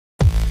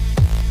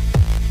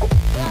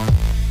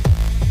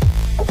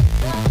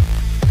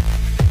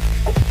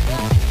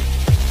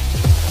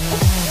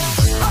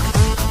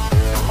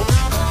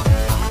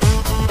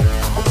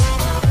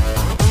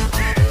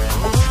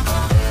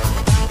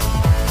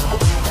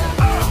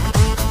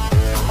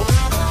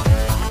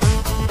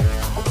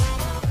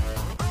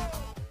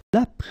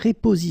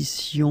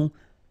préposition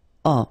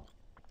a.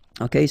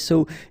 Okay,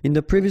 so in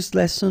the previous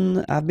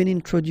lesson, I've been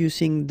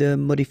introducing the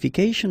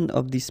modification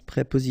of this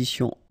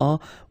preposition a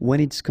when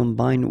it's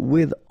combined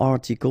with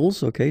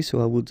articles. Okay,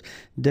 so I would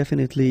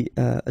definitely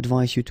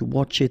advise you to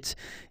watch it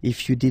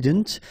if you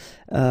didn't.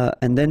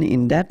 And then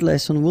in that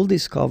lesson, we'll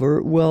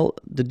discover, well,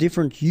 the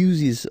different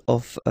uses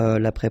of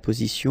la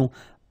preposition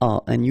a.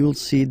 And you'll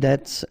see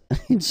that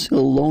it's a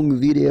long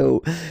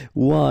video.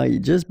 Why?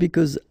 Just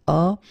because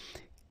a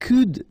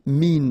could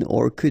mean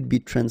or could be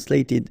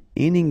translated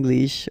in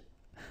English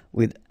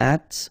with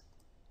at,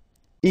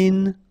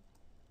 in,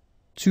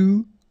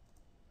 to,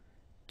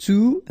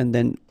 and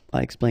then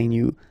I explain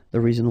you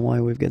the reason why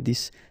we've got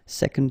this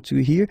second to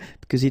here,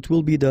 because it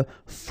will be the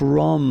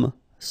from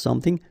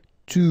something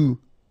to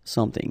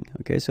something.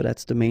 Okay, so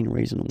that's the main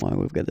reason why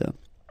we've got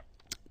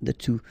the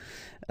two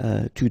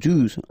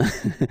to-dos.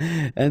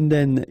 And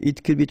then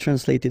it could be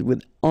translated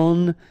with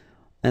on,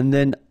 and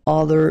then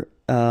other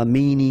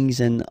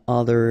meanings and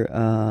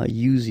other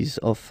uses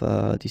of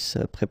this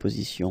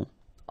preposition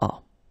a.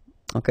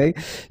 Okay,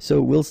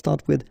 so we'll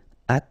start with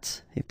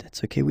at, if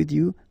that's okay with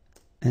you.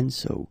 And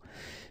so,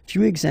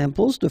 few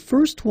examples. The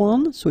first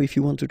one, so if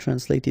you want to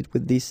translate it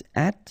with this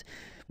at,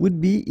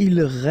 would be il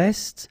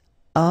reste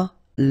à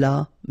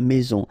la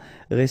maison.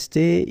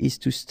 Rester is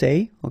to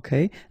stay,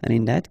 okay? And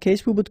in that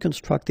case, we would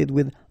construct it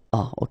with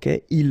a,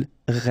 okay? Il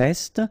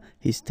reste,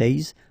 he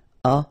stays,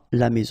 à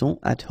la maison,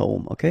 at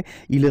home, okay?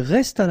 Il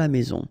reste à la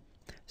maison.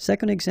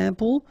 Second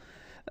example,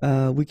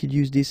 we could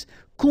use this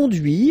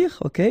conduire,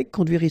 okay?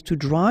 Conduire is to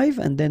drive,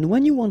 and then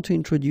when you want to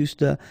introduce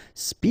the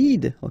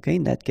speed, okay,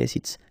 in that case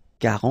it's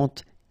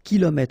 40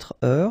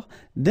 km/h,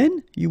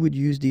 then you would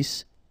use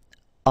this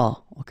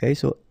à, okay?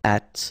 So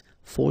at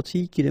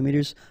 40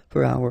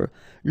 km/h.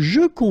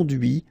 Je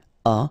conduis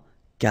à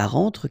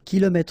 40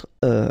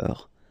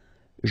 km/h.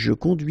 Je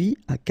conduis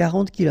à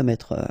 40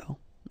 km/h,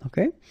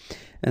 okay?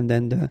 And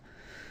then the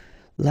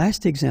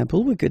last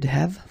example we could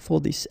have for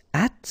this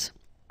at,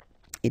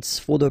 it's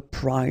for the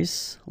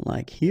price,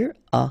 like here,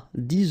 à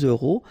 10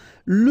 euros.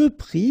 Le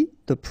prix,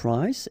 the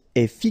price,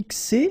 est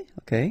fixé,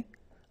 okay,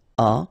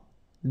 à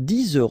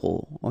 10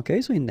 euros. Okay,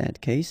 so in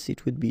that case,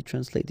 it would be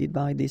translated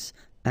by this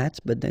at,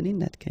 but then in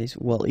that case,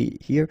 well,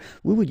 here,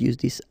 we would use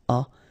this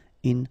à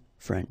in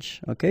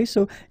French. Okay,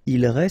 so,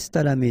 il reste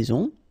à la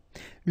maison.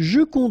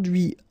 Je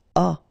conduis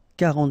à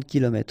 40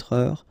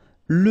 km/h.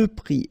 Le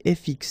prix est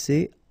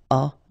fixé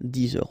à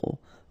 10 euros.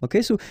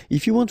 Okay, so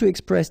if you want to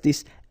express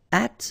this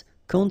at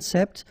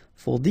concept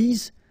for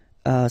these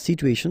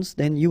situations,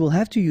 then you will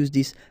have to use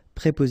this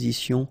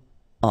preposition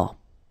à.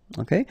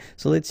 Okay,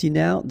 so let's see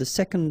now the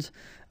second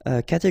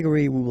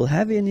category we will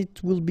have, and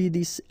it will be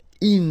this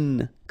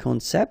in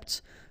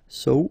concept.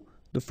 So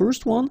the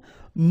first one,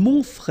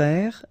 mon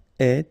frère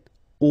est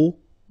au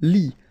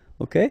lit.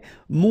 Okay,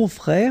 mon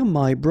frère,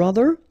 my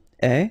brother,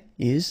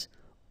 is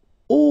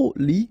au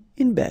lit,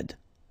 in bed.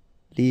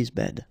 Lit is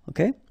bed.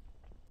 Okay,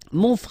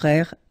 mon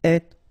frère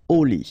est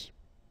au lit.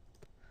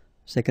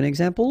 Second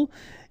example,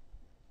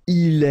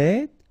 il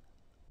est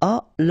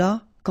à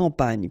la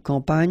campagne.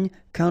 Campagne,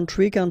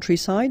 country,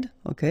 countryside,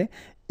 okay?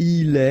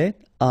 Il est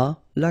à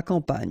la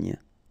campagne.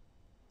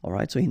 All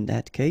right, so in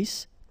that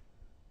case,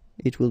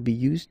 it will be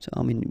used,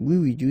 we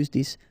will use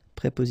this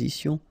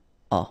preposition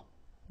à,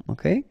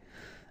 okay?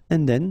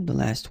 And then the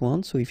last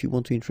one, so if you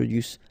want to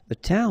introduce a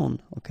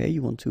town, okay,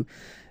 you want to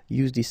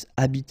use this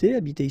habiter,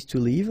 habiter is to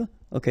live,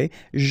 okay?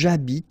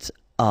 J'habite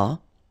à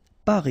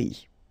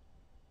Paris.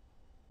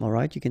 All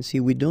right, you can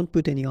see we don't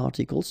put any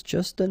articles,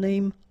 just the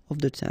name of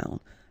the town.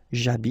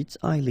 J'habite,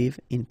 I live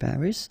in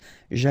Paris.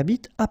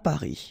 J'habite à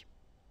Paris.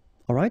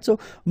 All right, so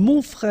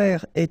mon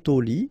frère est au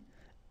lit.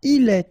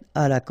 Il est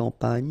à la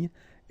campagne.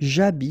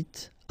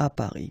 J'habite à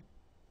Paris.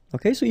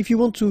 Okay, so if you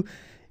want to,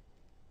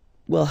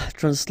 well,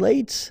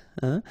 translate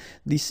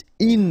this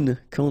in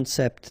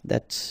concept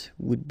that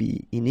would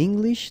be in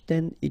English,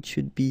 then it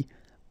should be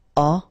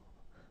à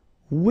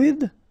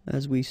with,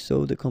 as we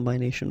saw the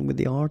combination with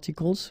the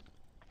articles,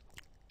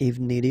 if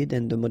needed,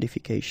 and the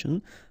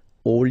modification,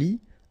 au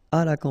lit,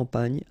 à la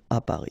campagne, à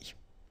Paris.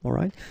 All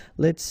right,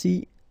 let's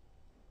see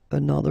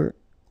another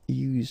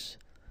use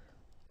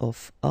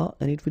of à,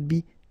 and it would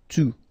be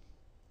to.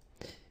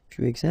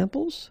 Few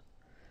examples.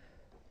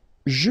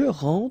 Je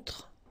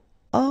rentre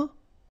à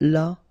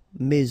la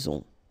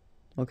maison.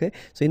 Okay,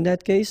 so in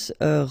that case,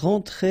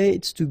 rentrer,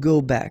 it's to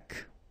go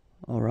back.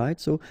 All right,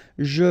 so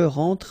je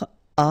rentre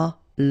à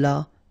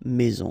la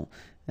maison.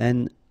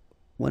 And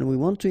when we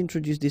want to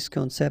introduce this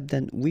concept,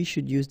 then we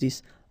should use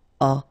this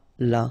à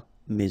la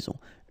maison.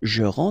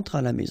 Je rentre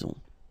à la maison.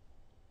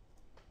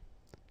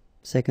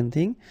 Second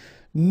thing,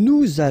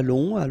 nous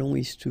allons, allons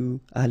is to,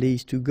 aller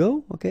is to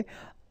go, okay,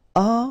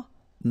 à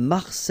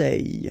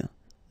Marseille.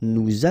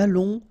 Nous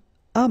allons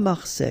à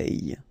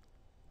Marseille.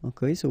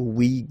 Okay, so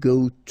we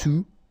go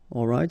to,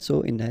 all right,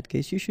 so in that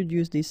case you should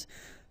use this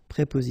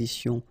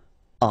preposition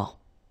à.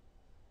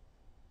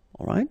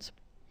 All right?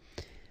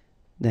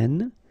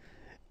 Then,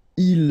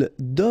 il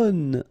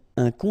donne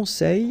un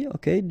conseil,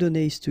 okay,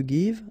 donner is to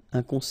give,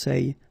 un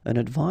conseil, an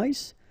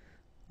advice,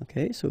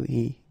 Okay, so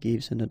he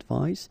gives an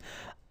advice.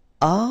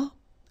 À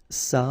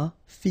sa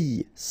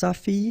fille. Sa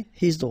fille,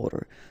 his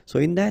daughter. So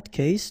in that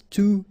case,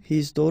 to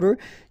his daughter,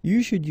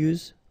 you should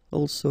use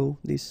also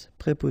this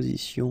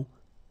preposition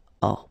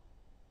à.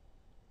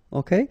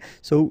 Okay,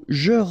 so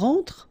je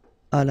rentre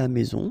à la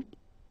maison.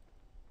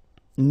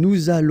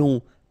 Nous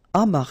allons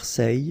à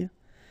Marseille.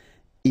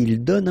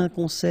 Il donne un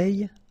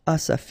conseil à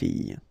sa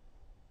fille.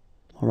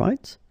 All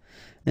right?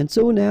 And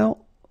so now,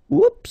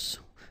 whoops,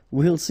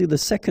 we'll see the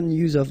second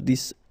use of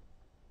this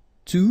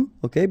to,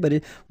 okay,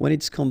 but when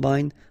it's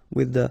combined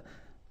with the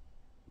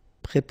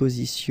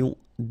preposition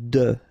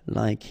de,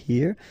 like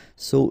here.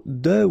 So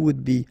de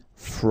would be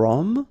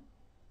from,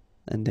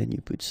 and then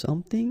you put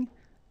something,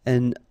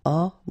 and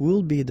a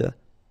will be the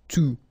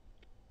to.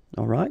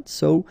 All right?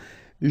 So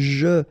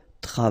je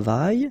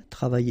travaille,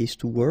 travailler is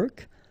to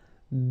work,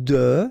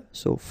 de,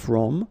 so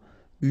from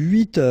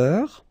 8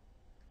 heures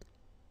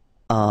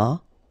à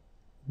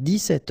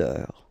 17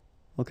 heures.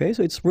 Okay,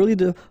 so it's really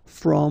the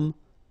from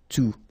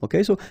to.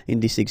 Okay, so in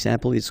this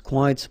example, it's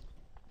quite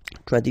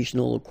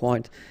traditional,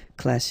 quite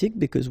classic,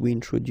 because we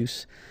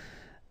introduce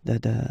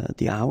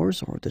the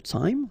hours or the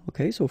time.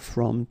 Okay, so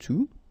from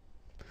to.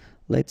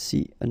 Let's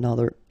see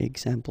another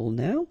example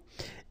now.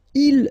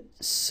 Il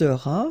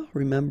sera,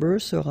 remember,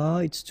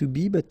 sera, it's to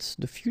be, but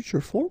the future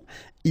form.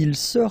 Il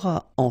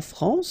sera en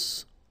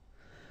France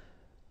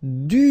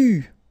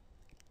du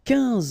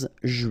 15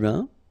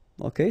 juin.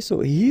 Okay, so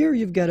here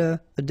you've got a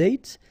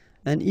date,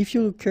 and if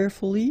you look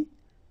carefully,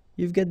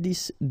 you've got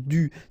this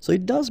du. So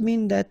it does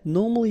mean that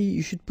normally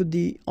you should put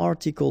the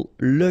article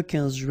le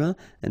 15 juin,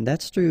 and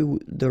that's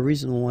the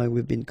reason why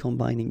we've been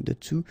combining the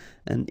two,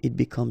 and it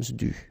becomes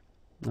du.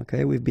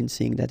 Okay, we've been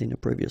seeing that in a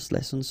previous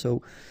lesson,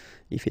 so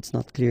if it's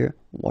not clear,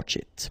 watch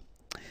it.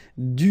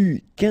 Du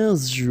 15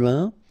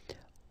 juin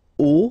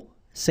au,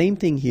 same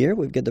thing here,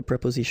 we've got the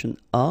preposition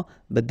à,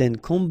 but then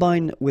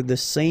combined with the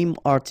same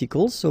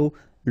article, so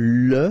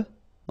le,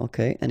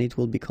 okay, and it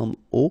will become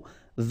au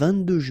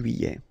 22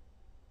 juillet.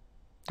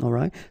 All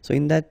right, so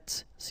in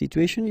that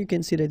situation, you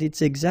can see that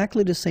it's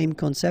exactly the same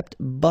concept,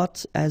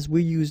 but as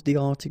we use the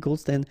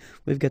articles, then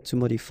we've got to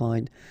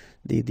modify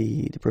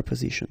the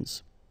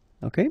prepositions.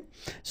 Okay,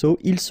 so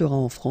il sera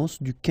en France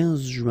du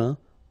 15 juin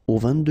au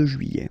 22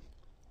 juillet.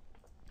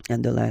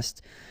 And the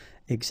last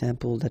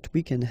example that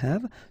we can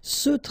have,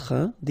 ce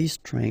train, this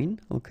train,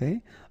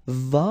 okay,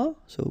 va,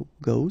 so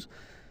goes,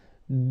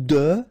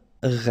 de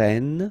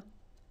Rennes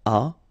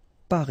à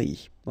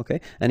Paris. Okay,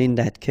 and in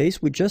that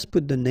case, we just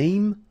put the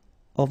name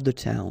of the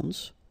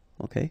towns,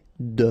 okay,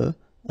 de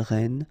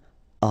Rennes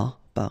à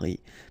Paris.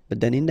 But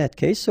then in that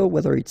case, so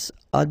whether it's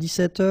à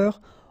 17h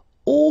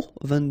au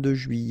 22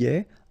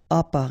 juillet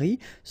à Paris,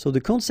 so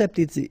the concept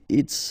is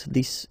it's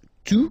this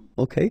to,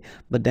 okay,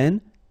 but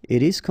then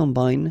it is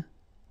combined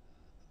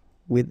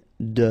with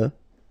de,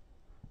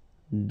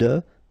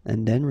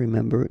 and then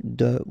remember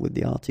de with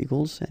the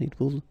articles, and it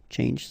will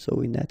change,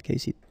 so in that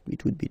case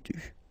it would be du.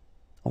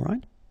 All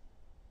right?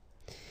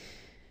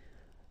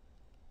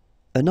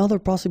 Another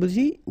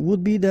possibility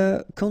would be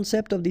the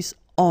concept of this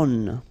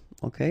on.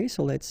 Okay,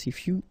 so let's see a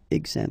few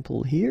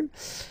examples here.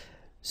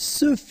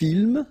 Ce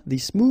film,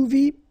 this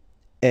movie,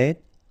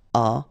 est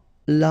à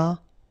la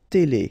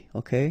télé.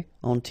 Okay,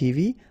 on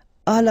TV,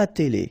 à la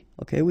télé.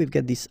 Okay, we've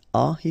got this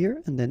à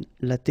here and then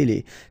la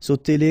télé. So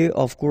télé,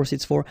 of course,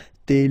 it's for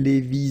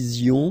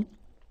télévision.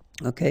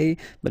 Okay,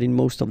 but in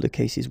most of the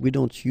cases, we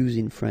don't use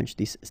in French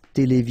this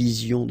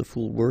télévision, the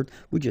full word.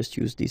 We just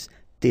use this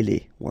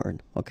télé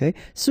word. Okay,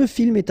 ce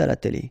film est à la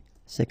télé.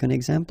 Second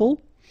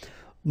example,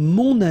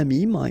 mon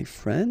ami, my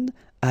friend,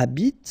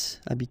 habite,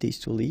 habiter is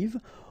to live,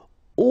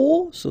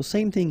 au, so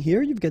same thing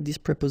here, you've got this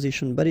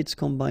preposition, but it's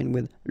combined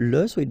with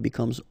le, so it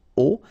becomes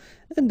au,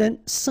 and then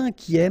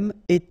cinquième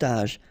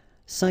étage,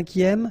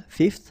 cinquième,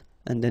 fifth,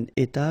 and then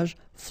étage,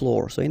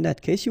 floor. So in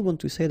that case, you want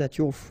to say that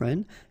your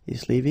friend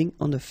is living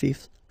on the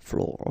 5th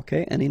floor,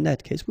 okay? And in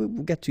that case, we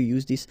get to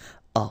use this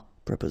à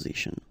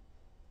preposition.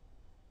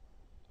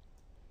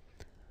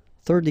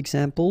 Third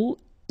example,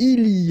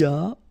 il y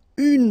a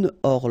une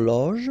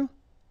horloge,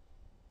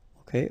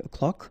 okay, a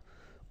clock,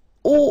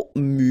 au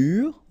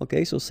mur,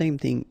 okay, so same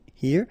thing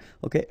here,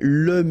 okay,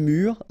 le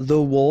mur, the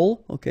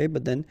wall, okay,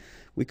 but then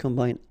we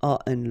combine a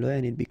and le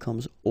and it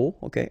becomes au,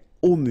 okay,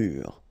 au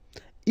mur.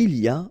 Il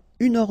y a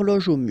une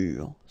horloge au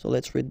mur. So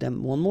let's read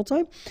them one more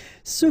time.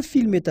 Ce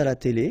film est à la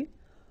télé.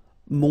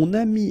 Mon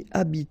ami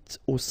habite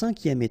au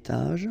 5e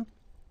étage.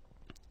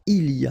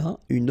 Il y a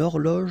une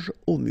horloge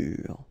au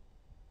mur.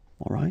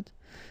 All right.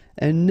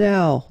 And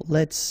now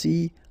let's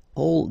see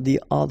all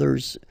the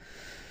others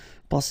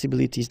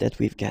possibilities that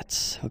we've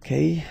got.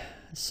 Okay.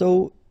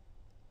 So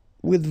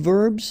with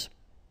verbs,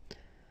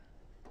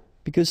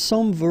 because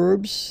some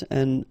verbs,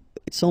 and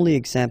it's only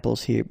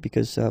examples here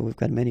because we've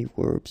got many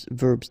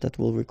verbs that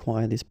will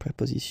require this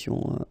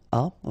preposition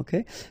à,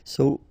 okay?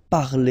 So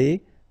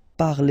parler,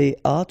 parler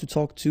à, to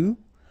talk to,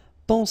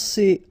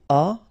 penser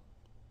à,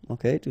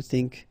 okay, to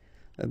think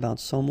about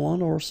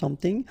someone or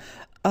something,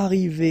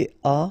 arriver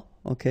à,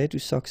 okay, to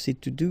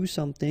succeed, to do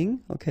something,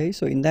 okay?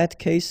 So in that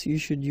case, you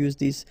should use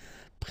this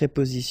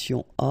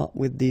preposition a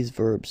with these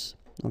verbs.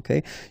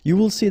 Okay, you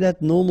will see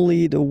that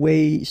normally the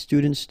way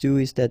students do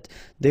is that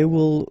they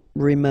will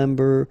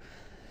remember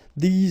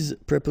these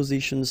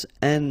prepositions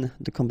and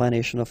the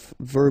combination of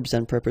verbs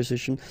and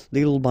preposition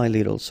little by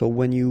little. So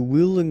when you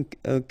will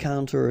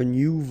encounter a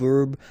new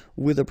verb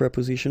with a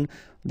preposition,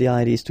 the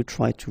idea is to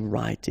try to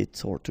write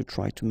it or to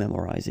try to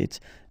memorize it,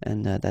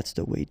 and that's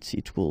the way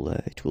it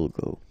will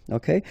go.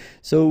 Okay,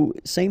 so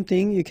same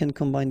thing, you can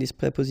combine this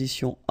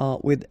preposition a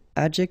with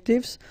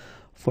adjectives.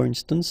 For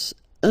instance,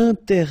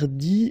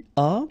 interdit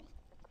à,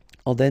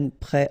 or then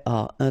prêt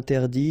à.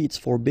 Interdit, it's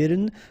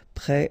forbidden.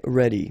 Prêt,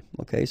 ready.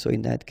 Okay, so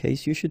in that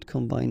case, you should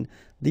combine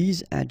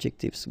these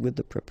adjectives with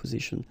the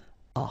preposition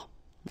à.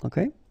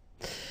 Okay,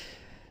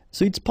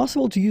 so it's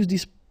possible to use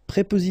this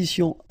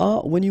preposition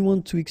à when you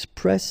want to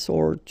express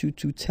or to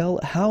tell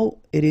how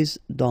it is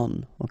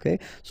done. Okay,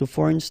 so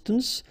for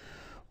instance,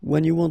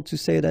 when you want to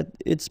say that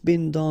it's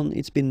been done,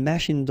 it's been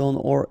machine done,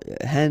 or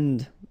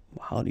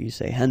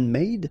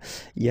handmade,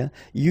 yeah,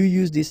 you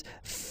use this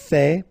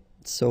fait.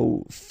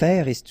 So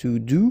faire is to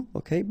do,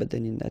 okay, but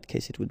then in that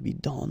case it would be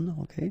done,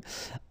 okay.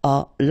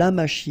 À la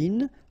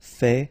machine,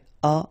 fait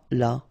à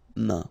la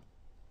main.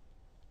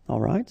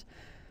 All right.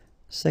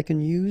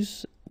 Second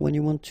use, when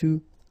you want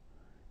to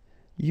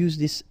use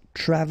this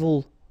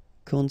travel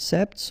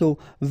concept. So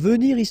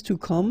venir is to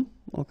come,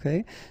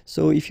 okay.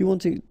 So if you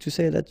want to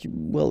say that,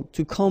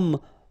 to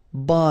come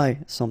by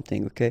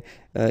something, okay,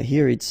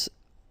 here it's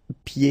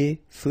pied,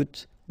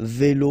 foot,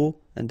 vélo,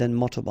 and then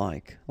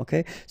motorbike.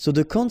 Okay, so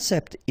the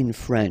concept in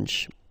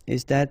French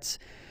is that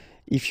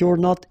if you're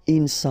not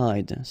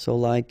inside, so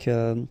like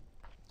a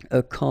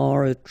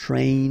car, a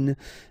train,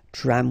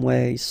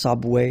 tramway,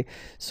 subway,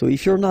 so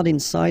if you're not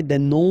inside,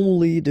 then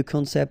normally the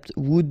concept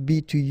would be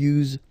to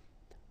use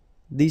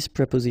this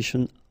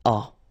preposition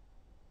à.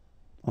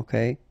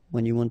 Okay,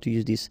 when you want to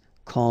use this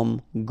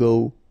come,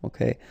 go,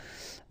 okay,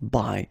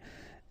 by.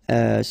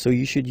 So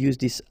you should use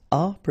this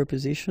à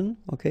preposition,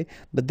 okay,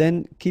 but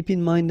then keep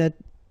in mind that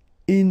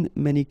in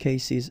many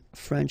cases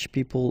French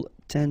people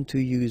tend to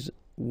use,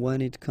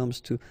 when it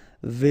comes to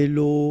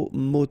vélo,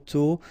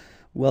 moto,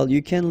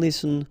 you can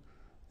listen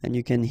and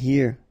you can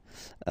hear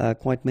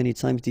quite many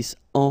times this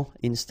en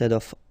instead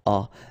of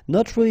à.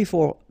 Not really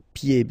for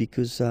pied,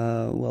 because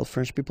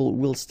French people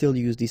will still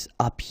use this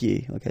à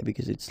pied, okay,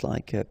 because it's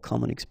like a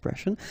common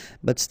expression,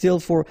 but still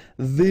for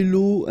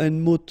vélo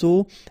and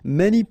moto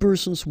many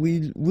persons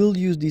will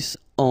use this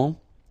en.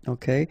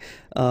 Okay,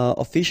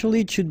 officially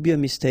it should be a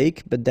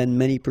mistake, but then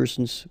many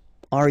persons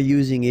are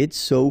using it,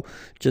 so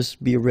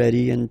just be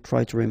ready and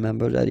try to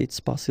remember that it's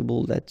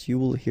possible that you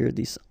will hear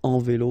this en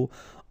vélo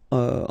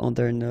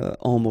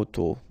en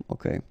moto.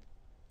 Okay,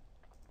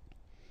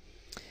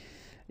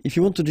 if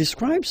you want to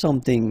describe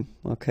something,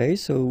 okay,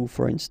 so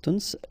for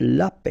instance,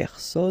 la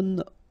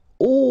personne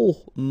au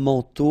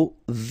manteau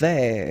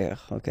vert.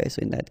 Okay, so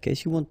in that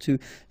case you want to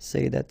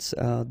say that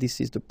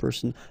this is the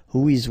person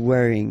who is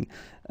wearing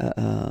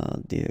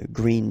the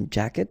green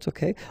jacket,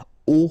 okay,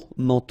 au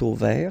manteau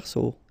vert.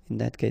 So in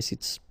that case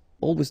it's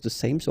always the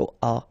same, so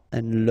a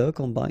and le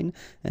combine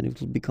and it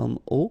will become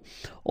au.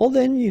 Or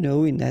then,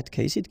 in that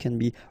case it can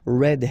be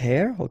red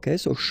hair, okay,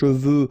 so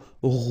cheveux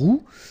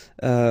roux,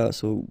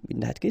 so in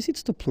that case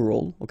it's the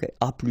plural, okay,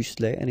 a plus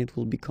les, and it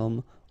will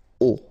become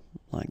au,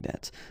 like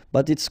that.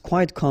 But it's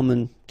quite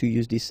common to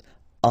use this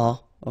a,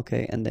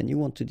 okay, and then you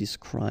want to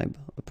describe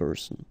a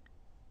person.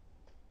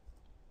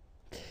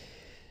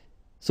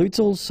 So it's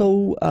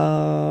also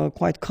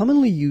quite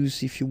commonly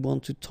used if you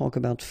want to talk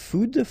about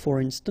food.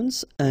 For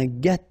instance, un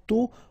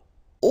gâteau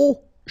au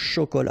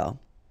chocolat.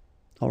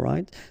 All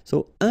right.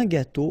 So un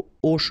gâteau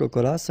au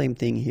chocolat, same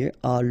thing here.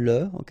 À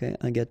le, okay,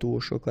 un gâteau au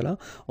chocolat.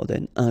 Or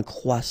then un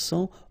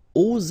croissant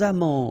aux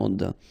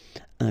amandes.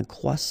 Un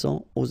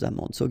croissant aux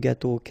amandes. So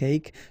gâteau,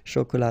 cake,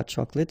 chocolat,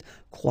 chocolate.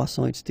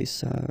 Croissant, it's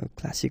this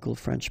classical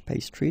French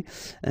pastry.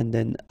 And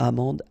then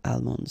amande,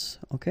 almonds.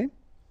 Okay.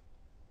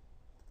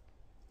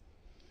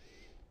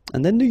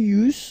 And then the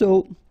use,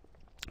 so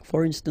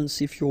for instance,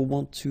 if you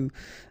want to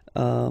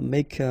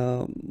make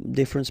a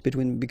difference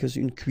between, because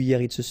une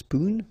cuillère it's a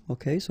spoon,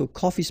 okay, so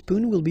coffee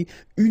spoon will be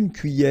une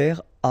cuillère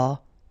à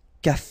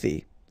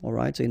café. All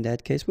right, so in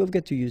that case we've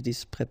got to use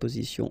this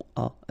preposition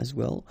à as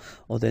well.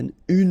 Or then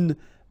une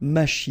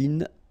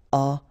machine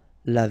à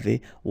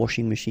laver,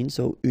 washing machine,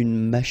 so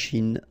une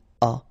machine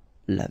à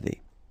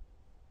laver.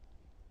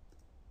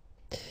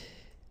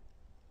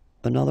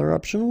 Another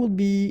option would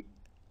be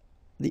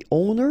the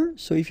owner.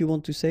 So if you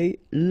want to say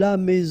la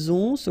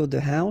maison, so the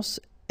house,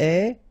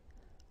 est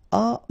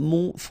à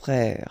mon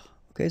frère.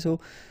 Okay, so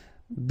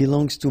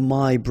belongs to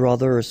my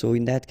brother. So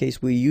in that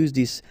case we use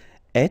this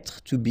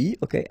être, to be,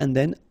 okay, and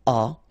then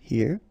à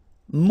here,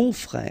 mon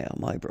frère,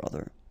 my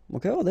brother.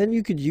 Okay, or then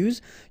you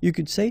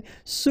could say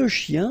ce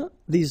chien,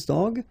 this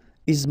dog,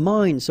 is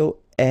mine. So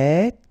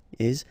est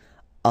is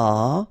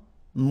à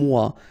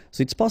moi.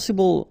 So it's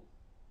possible,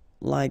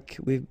 like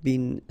we've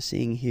been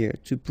seeing here,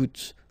 to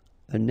put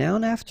a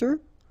noun after,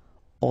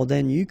 or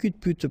then you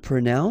could put a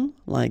pronoun,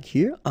 like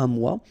here, à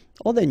moi,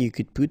 or then you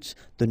could put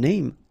the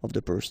name of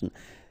the person.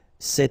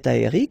 C'est à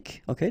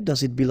Eric. Okay,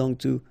 does it belong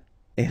to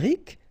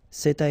Eric?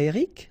 C'est à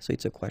Eric. So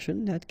it's a question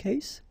in that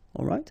case.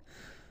 All right.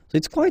 So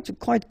it's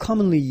quite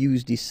commonly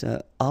used, this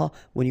a,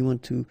 when you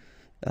want to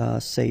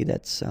say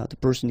that the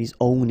person is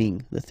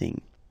owning the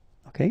thing.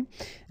 Okay,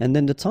 and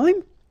then the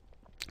time.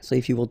 So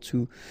if you want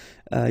to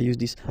use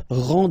this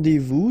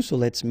rendezvous, so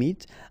let's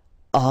meet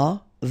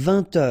à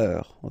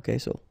 20h. Okay,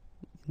 so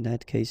in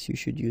that case you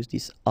should use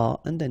this à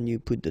and then you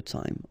put the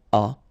time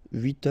à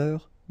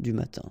 8h du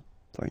matin,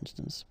 for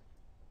instance.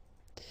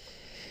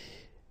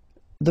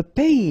 The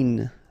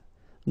pain.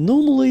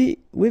 Normally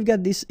we've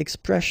got this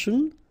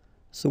expression.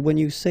 So when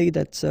you say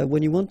that,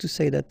 when you want to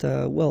say that,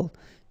 well,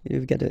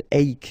 you've got an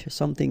ache,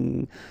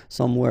 something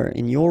somewhere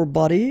in your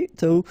body,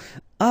 so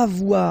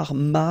avoir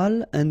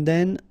mal and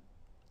then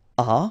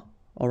a,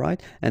 all right?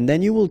 And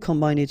then you will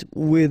combine it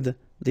with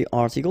the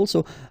article.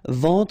 So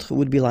ventre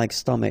would be like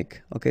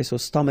stomach, okay? So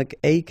stomach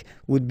ache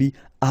would be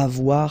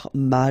avoir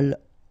mal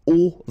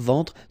au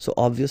ventre. So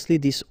obviously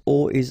this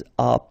O is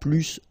a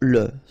plus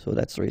le. So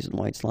that's the reason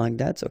why it's like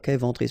that, okay?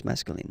 Ventre is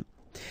masculine.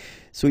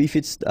 So if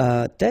it's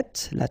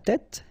tête, la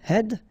tête,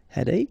 head,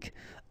 headache,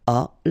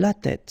 à la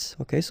tête.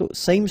 Okay, so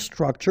same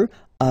structure,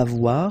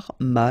 avoir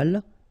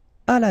mal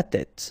à la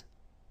tête.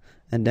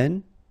 And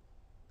then,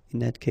 in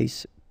that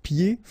case,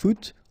 pied,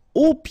 foot,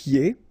 au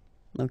pied.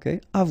 Okay,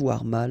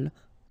 avoir mal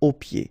au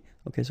pied.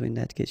 Okay, so in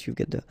that case, you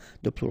get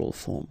the plural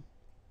form.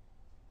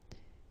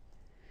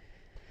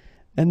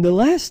 And the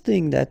last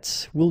thing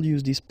that we'll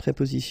use this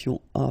preposition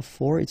à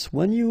for, it's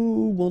when you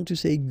want to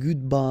say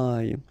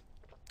goodbye.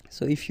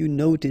 So if you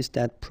notice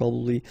that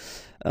probably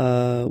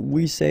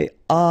we say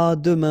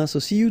à demain, so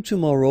see you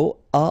tomorrow,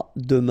 à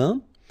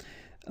demain,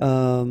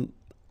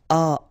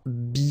 à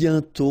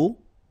bientôt,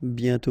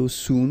 bientôt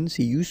soon,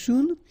 see you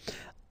soon,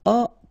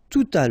 à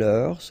tout à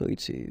l'heure, so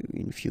it's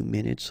in a few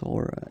minutes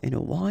or in a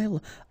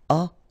while,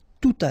 à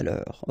tout à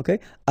l'heure,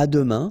 okay? À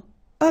demain,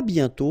 à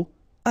bientôt,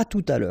 à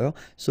tout à l'heure.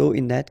 So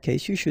in that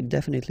case you should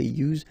definitely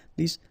use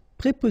this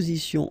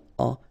preposition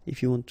à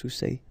if you want to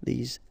say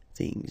these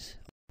things.